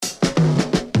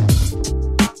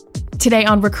Today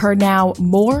on Recur Now,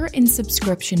 more in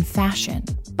subscription fashion.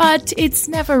 But it's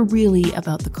never really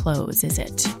about the clothes, is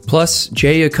it? Plus,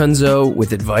 Jay Acunzo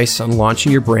with advice on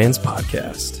launching your brand's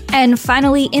podcast. And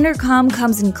finally, Intercom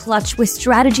comes in clutch with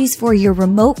strategies for your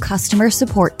remote customer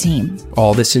support team.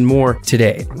 All this and more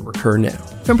today on Recur Now.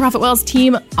 From ProfitWell's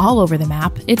team all over the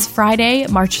map, it's Friday,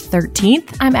 March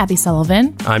 13th. I'm Abby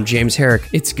Sullivan. I'm James Herrick.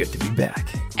 It's good to be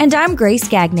back. And I'm Grace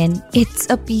Gagnon. It's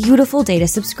a beautiful day to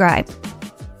subscribe.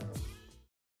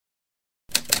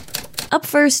 Up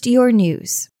first, your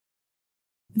news.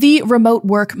 The remote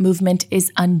work movement is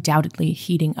undoubtedly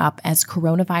heating up as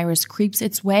coronavirus creeps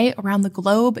its way around the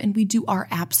globe, and we do our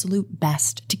absolute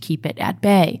best to keep it at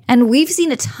bay. And we've seen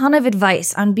a ton of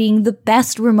advice on being the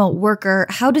best remote worker,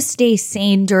 how to stay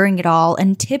sane during it all,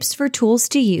 and tips for tools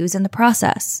to use in the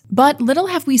process. But little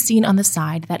have we seen on the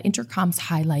side that Intercom's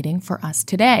highlighting for us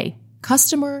today.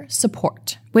 Customer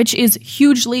support, which is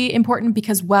hugely important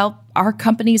because, well, our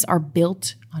companies are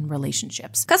built on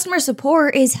relationships. Customer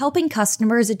support is helping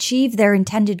customers achieve their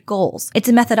intended goals. It's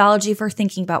a methodology for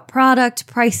thinking about product,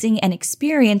 pricing, and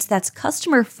experience that's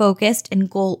customer-focused and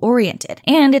goal-oriented.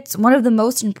 And it's one of the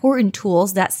most important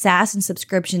tools that SaaS and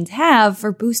subscriptions have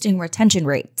for boosting retention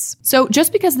rates. So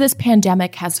just because this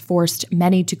pandemic has forced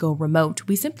many to go remote,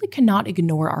 we simply cannot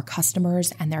ignore our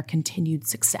customers and their continued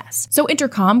success. So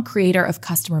Intercom, creator of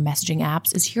customer messaging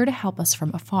apps, is here to help us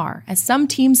from afar, as some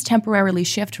teams temporarily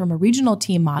shift from a regional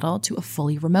team model to a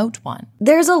fully remote one.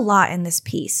 There's a lot in this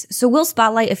piece, so we'll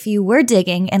spotlight a few we're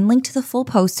digging and link to the full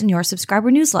post in your subscriber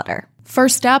newsletter.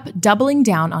 First up, doubling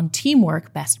down on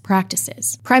teamwork best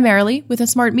practices, primarily with a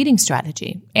smart meeting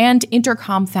strategy. And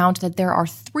Intercom found that there are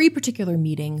 3 particular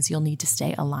meetings you'll need to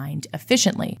stay aligned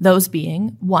efficiently. Those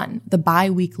being, 1, the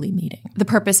bi-weekly meeting. The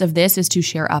purpose of this is to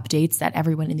share updates that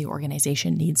everyone in the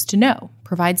organization needs to know,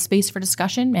 provide space for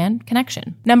discussion and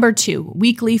connection. Number 2,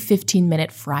 weekly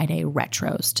 15-minute Friday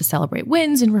retros to celebrate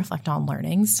wins and reflect on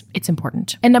learnings. It's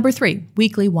important. And number 3,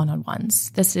 weekly one-on-ones.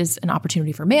 This is an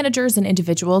opportunity for managers and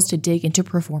individuals to dig into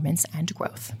performance and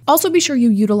growth. Also, be sure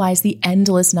you utilize the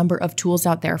endless number of tools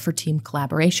out there for team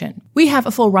collaboration. We have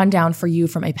a full rundown for you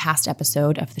from a past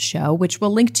episode of the show, which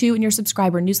we'll link to in your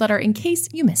subscriber newsletter in case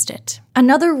you missed it.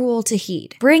 Another rule to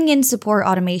heed: bring in support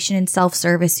automation and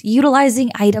self-service,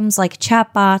 utilizing items like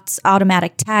chatbots,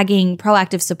 automatic tagging,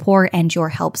 proactive support, and your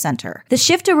help center. The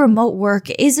shift to remote work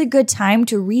is a good time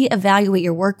to reevaluate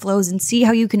your workflows and see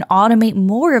how you can automate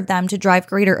more of them to drive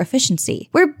greater efficiency.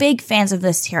 We're big fans of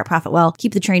this here at ProfitWell.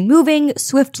 Keep the train moving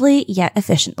swiftly yet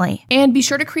efficiently. And be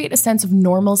sure to create a sense of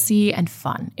normalcy and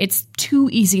fun. It's too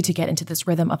easy to get into this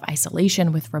rhythm of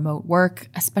isolation with remote work,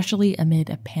 especially amid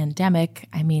a pandemic.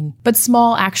 But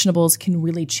small actionables can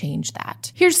really change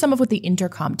that. Here's some of what the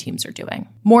Intercom teams are doing.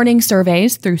 Morning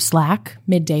surveys through Slack,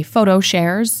 midday photo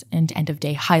shares, and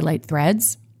end-of-day highlight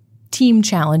threads. Team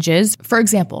challenges, for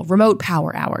example, remote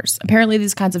power hours. Apparently,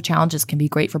 these kinds of challenges can be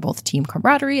great for both team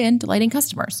camaraderie and delighting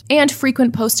customers. And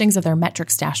frequent postings of their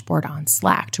metrics dashboard on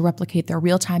Slack to replicate their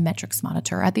real-time metrics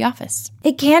monitor at the office.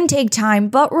 It can take time,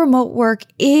 but remote work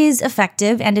is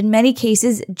effective and in many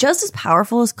cases just as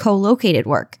powerful as co-located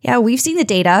work. Yeah, we've seen the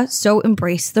data, so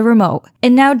embrace the remote.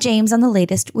 And now James on the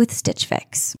latest with Stitch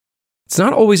Fix. It's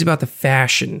not always about the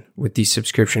fashion with these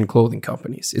subscription clothing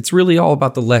companies. It's really all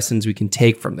about the lessons we can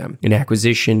take from them in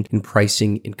acquisition, in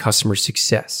pricing, in customer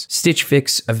success. Stitch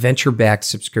Fix, a venture-backed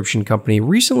subscription company,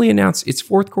 recently announced its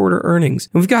 4th quarter earnings,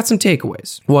 and we've got some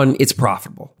takeaways. 1, it's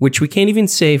profitable, which we can't even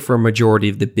say for a majority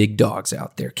of the big dogs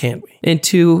out there, can we? And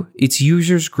 2, its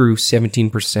users grew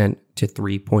 17% to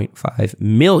 3.5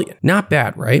 million. Not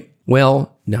bad, right?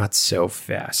 Well, not so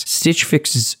fast. Stitch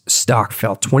Fix's stock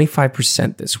fell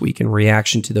 25% this week in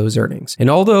reaction to those earnings. And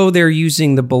although they're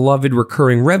using the beloved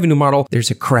recurring revenue model, there's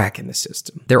a crack in the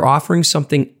system. They're offering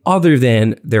something other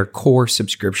than their core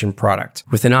subscription product,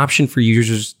 with an option for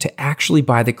users to actually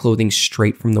buy the clothing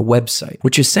straight from the website,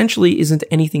 which essentially isn't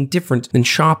anything different than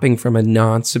shopping from a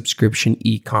non-subscription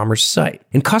e-commerce site.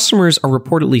 And customers are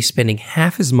reportedly spending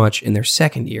half as much in their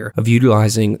second year of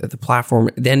utilizing the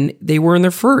platform than they were in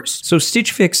their first. So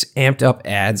Stitch Fix amped up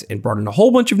ads and brought in a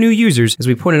whole bunch of new users, as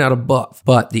we pointed out above.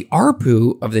 But the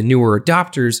ARPU of the newer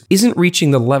adopters isn't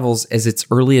reaching the levels as its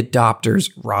early adopters,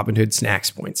 Robinhood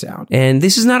Snacks points out. And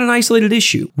this is not an isolated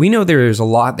issue. We know there is a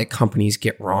lot that companies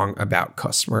get wrong about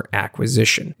customer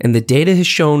acquisition. And the data has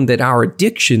shown that our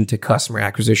addiction to customer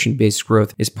acquisition-based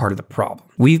growth is part of the problem.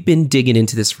 We've been digging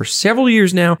into this for several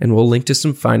years now, and we'll link to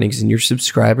some findings in your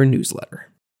subscriber newsletter.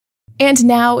 And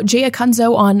now, Jay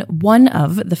Acunzo on one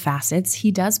of the facets he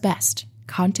does best,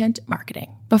 content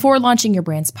marketing. Before launching your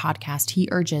brand's podcast, he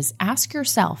urges, ask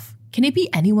yourself, Can it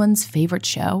be anyone's favorite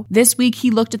show? This week,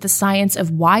 he looked at the science of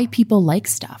why people like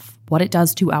stuff, what it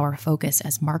does to our focus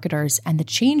as marketers, and the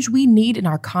change we need in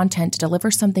our content to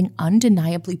deliver something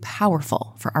undeniably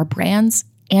powerful for our brands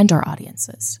and our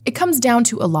audiences. It comes down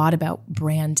to a lot about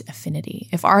brand affinity.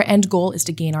 If our end goal is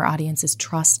to gain our audience's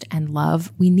trust and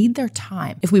love, we need their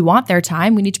time. If we want their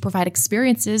time, we need to provide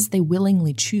experiences they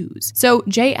willingly choose. So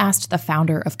Jay asked the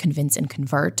founder of Convince and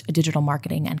Convert, a digital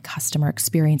marketing and customer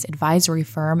experience advisory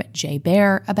firm, Jay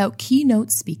Baer, about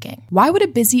keynote speaking. Why would a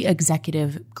busy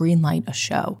executive greenlight a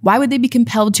show? Why would they be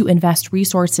compelled to invest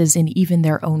resources and even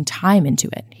their own time into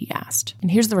it, he asked.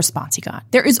 And here's the response he got.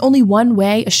 There is only one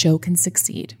way a show can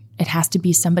succeed. It has to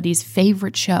be somebody's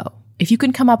favorite show. If you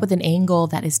can come up with an angle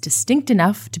that is distinct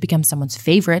enough to become someone's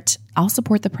favorite, I'll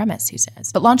support the premise, he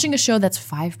says. But launching a show that's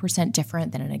 5%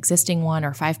 different than an existing one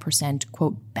or 5%,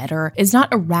 quote, better is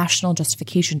not a rational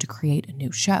justification to create a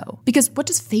new show. Because what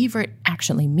does favorite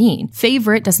actually mean?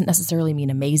 Favorite doesn't necessarily mean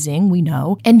amazing, we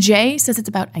know. And Jay says it's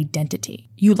about identity.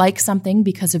 You like something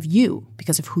because of you,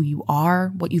 because of who you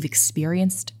are, what you've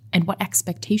experienced, and what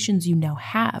expectations you now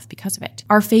have because of it.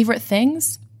 Our favorite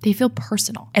things, they feel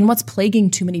personal. And what's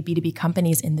plaguing too many B2B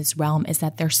companies in this realm is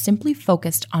that they're simply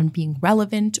focused on being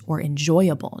relevant or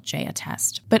enjoyable, Jay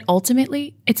attests. But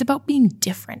ultimately, it's about being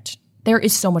different. There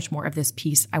is so much more of this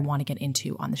piece I want to get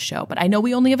into on the show, but I know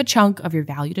we only have a chunk of your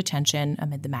valued attention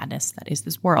amid the madness that is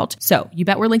this world. So you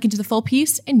bet we're linking to the full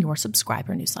piece in your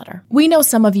subscriber newsletter. We know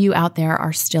some of you out there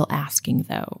are still asking,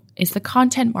 though, is the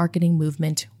content marketing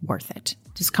movement worth it?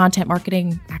 Does content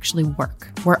marketing actually work?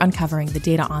 We're uncovering the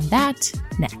data on that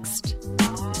next.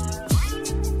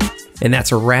 And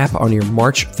that's a wrap on your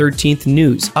March 13th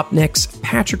news. Up next,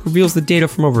 Patrick reveals the data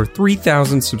from over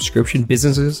 3,000 subscription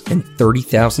businesses and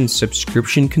 30,000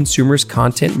 subscription consumers'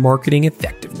 content marketing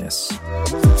effectiveness.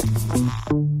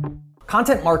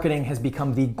 Content marketing has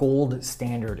become the gold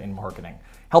standard in marketing,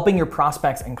 helping your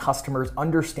prospects and customers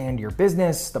understand your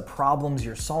business, the problems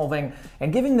you're solving,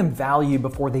 and giving them value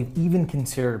before they've even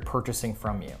considered purchasing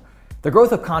from you. The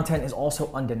growth of content is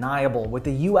also undeniable, with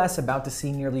the US about to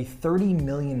see nearly 30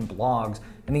 million blogs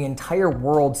and the entire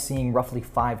world seeing roughly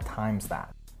 5 times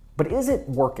that. But is it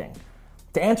working?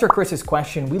 To answer Chris's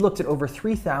question, we looked at over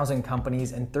 3,000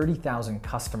 companies and 30,000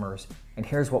 customers, and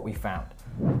here's what we found.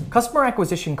 Customer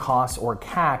acquisition costs, or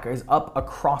CAC, is up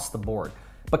across the board,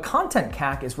 but content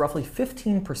CAC is roughly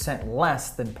 15% less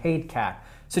than paid CAC,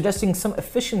 suggesting some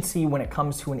efficiency when it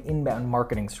comes to an inbound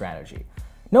marketing strategy.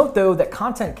 Note, though, that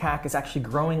content CAC is actually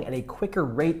growing at a quicker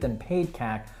rate than paid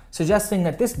CAC, suggesting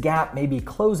that this gap may be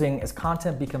closing as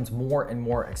content becomes more and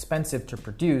more expensive to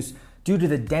produce due to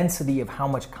the density of how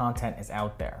much content is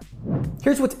out there.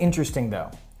 Here's what's interesting, though.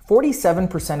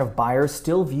 47% of buyers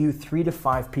still view 3 to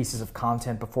 5 pieces of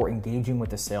content before engaging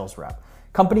with a sales rep.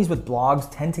 Companies with blogs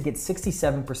tend to get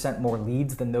 67% more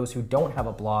leads than those who don't have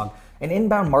a blog, and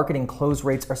inbound marketing close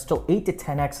rates are still 8 to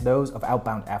 10x those of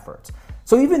outbound efforts.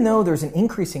 So even though there's an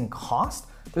increasing cost,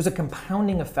 there's a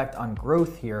compounding effect on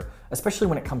growth here, especially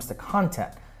when it comes to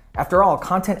content. After all,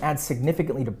 content adds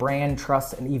significantly to brand,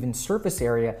 trust, and even surface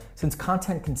area, since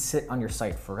content can sit on your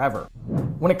site forever.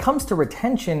 When it comes to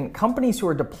retention, companies who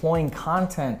are deploying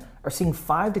content are seeing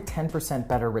 5 to 10%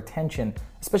 better retention,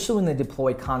 especially when they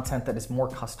deploy content that is more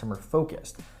customer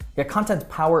focused. Yet content's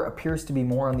power appears to be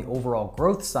more on the overall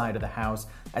growth side of the house,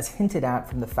 as hinted at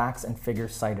from the facts and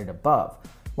figures cited above.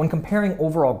 When comparing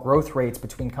overall growth rates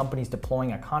between companies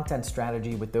deploying a content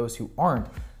strategy with those who aren't,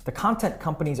 the content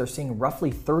companies are seeing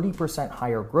roughly 30%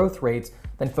 higher growth rates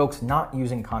than folks not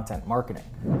using content marketing.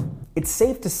 It's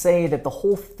safe to say that the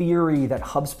whole theory that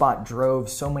HubSpot drove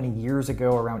so many years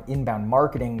ago around inbound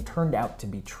marketing turned out to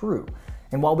be true.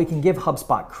 And while we can give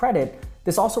HubSpot credit,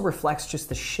 this also reflects just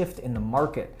the shift in the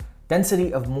market.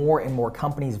 Density of more and more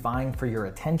companies vying for your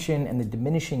attention and the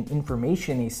diminishing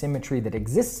information asymmetry that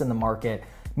exists in the market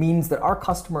means that our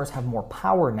customers have more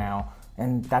power now,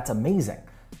 and that's amazing.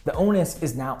 The onus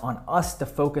is now on us to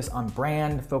focus on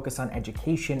brand, focus on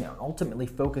education, and ultimately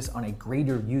focus on a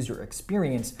greater user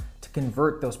experience to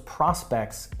convert those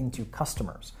prospects into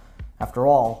customers. After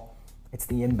all, it's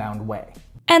the inbound way.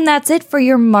 And that's it for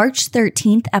your March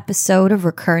 13th episode of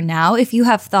Recur Now. If you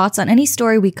have thoughts on any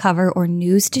story we cover or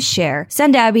news to share,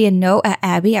 send Abby a note at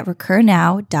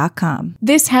abby@recurnow.com.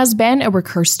 This has been a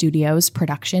Recur Studios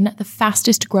production, the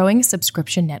fastest growing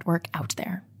subscription network out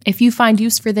there. If you find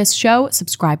use for this show,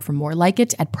 subscribe for more like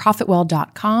it at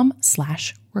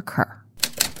profitwell.com/recur.